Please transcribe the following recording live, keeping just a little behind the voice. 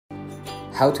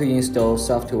How to install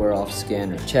software of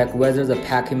scanner. Check whether the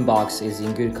packing box is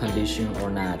in good condition or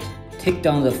not. Take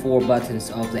down the 4 buttons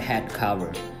of the head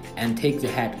cover and take the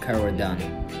head cover down.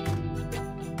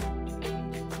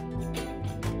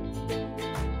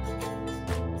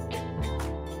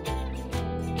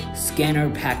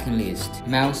 Scanner packing list,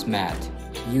 mouse mat,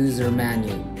 user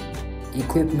manual,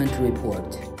 equipment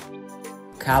report,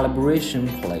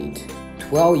 calibration plate,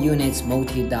 12 units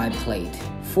multi-die plate,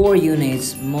 4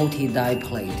 units multi-die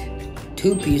plate,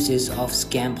 2 pieces of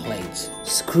scan plates,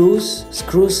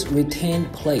 screws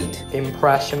retained plate,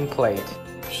 impression plate,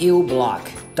 heel block.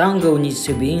 Dongle needs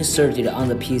to be inserted on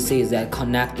the PCs that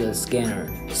connect the scanner.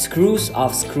 Screws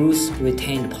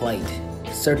retained plate,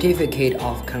 certificate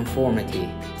of conformity,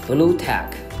 blue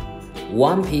tack,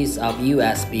 1 piece of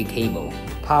USB cable,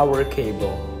 power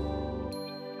cable.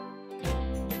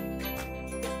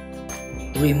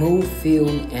 Remove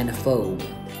film and foam.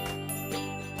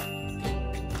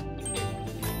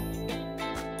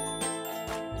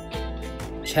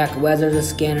 Check whether the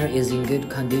scanner is in good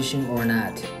condition or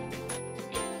not.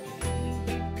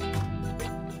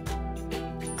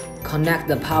 Connect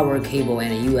the power cable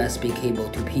and USB cable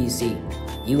to PC,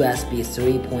 USB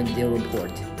 3.0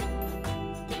 port.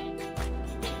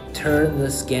 Turn the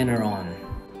scanner on.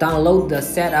 Download the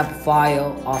setup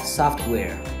file of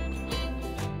software.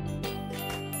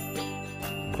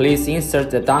 Please insert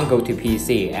the dongle to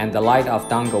PC and the light of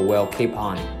dongle will keep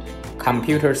on.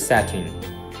 Computer setting.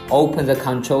 Open the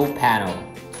control panel.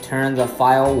 Turn the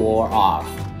firewall off.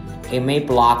 It may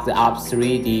block the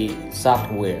UP3D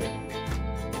software.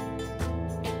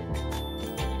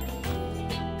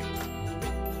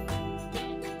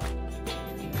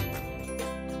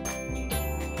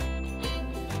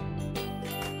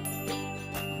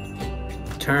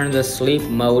 Turn the sleep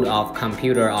mode of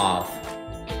computer off.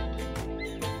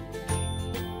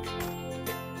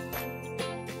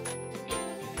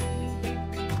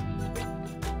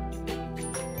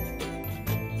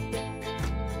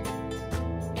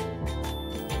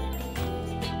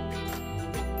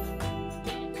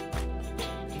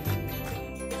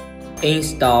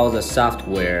 Install the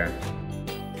software.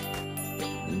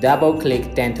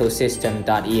 Double-click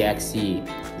dentalsystem.exe,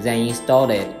 then install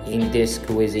it in disk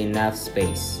with enough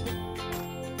space.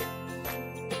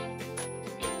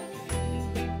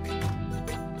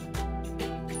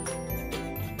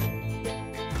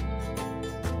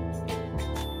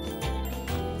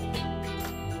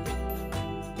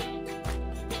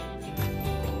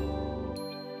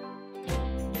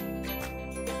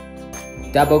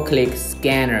 Double-click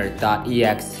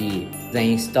scanner.exe, then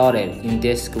install it in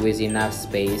disk with enough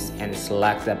space and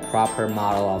select the proper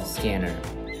model of scanner.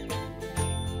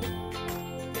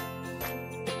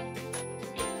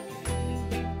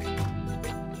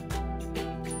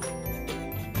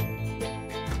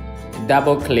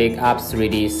 Double-click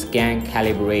UP3D Scan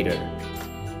Calibrator.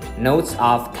 Notes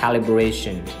of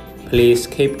calibration. Please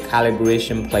keep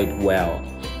calibration plate well.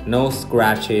 No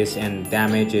scratches and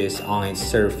damages on its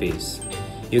surface.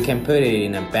 You can put it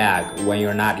in a bag when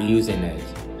you're not using it.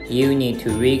 You need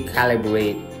to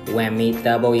recalibrate when meet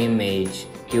double image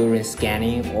during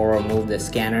scanning or move the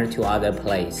scanner to other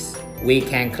place. We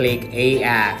can click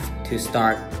AF to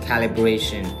start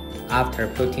calibration after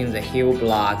putting the heel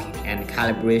block and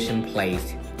calibration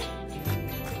plate.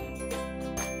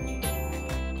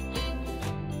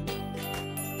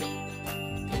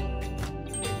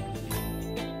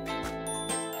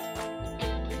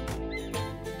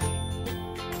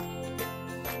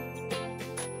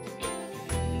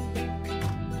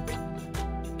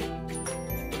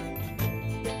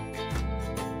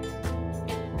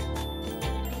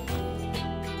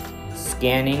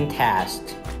 Scanning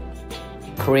test.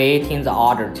 Creating the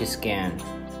order to scan.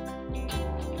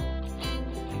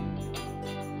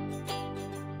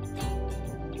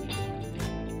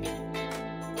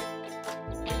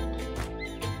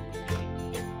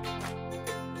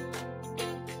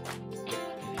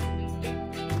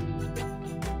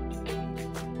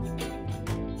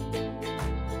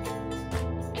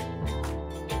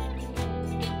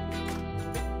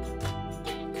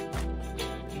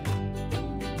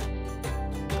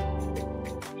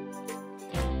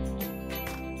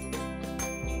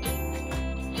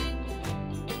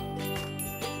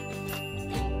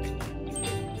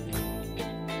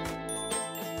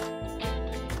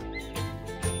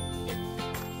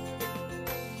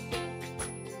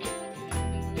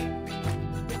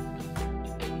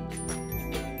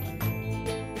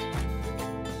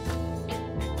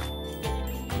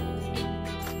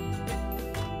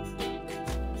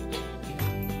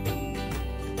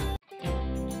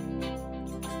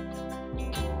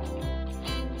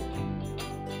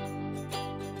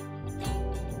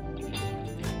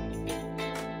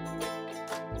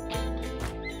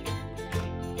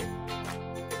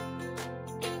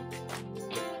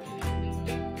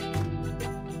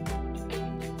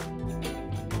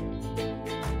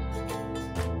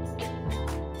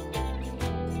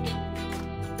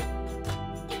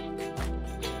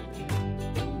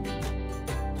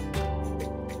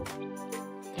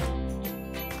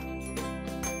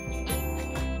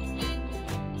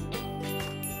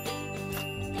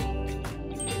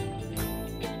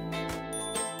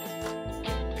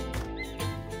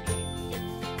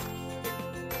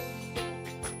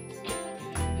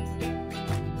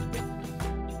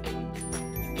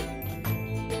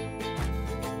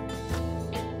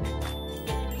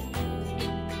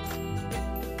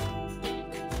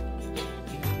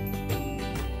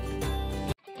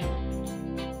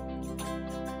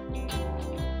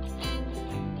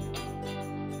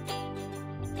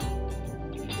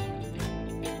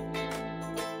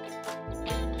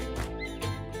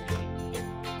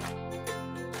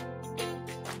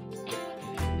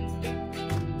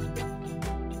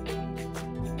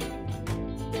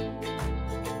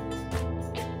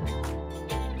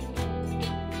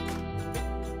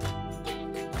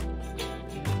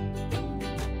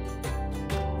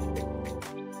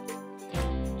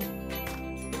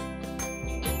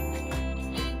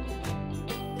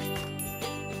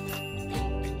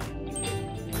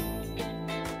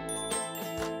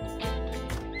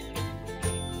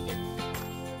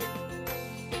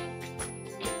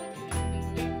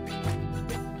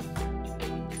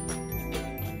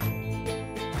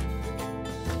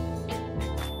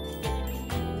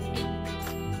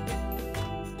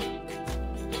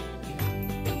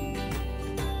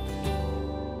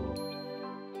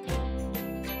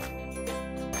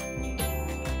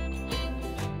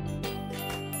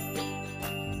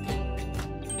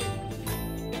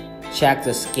 check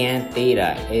the scanned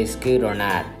data is good or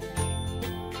not.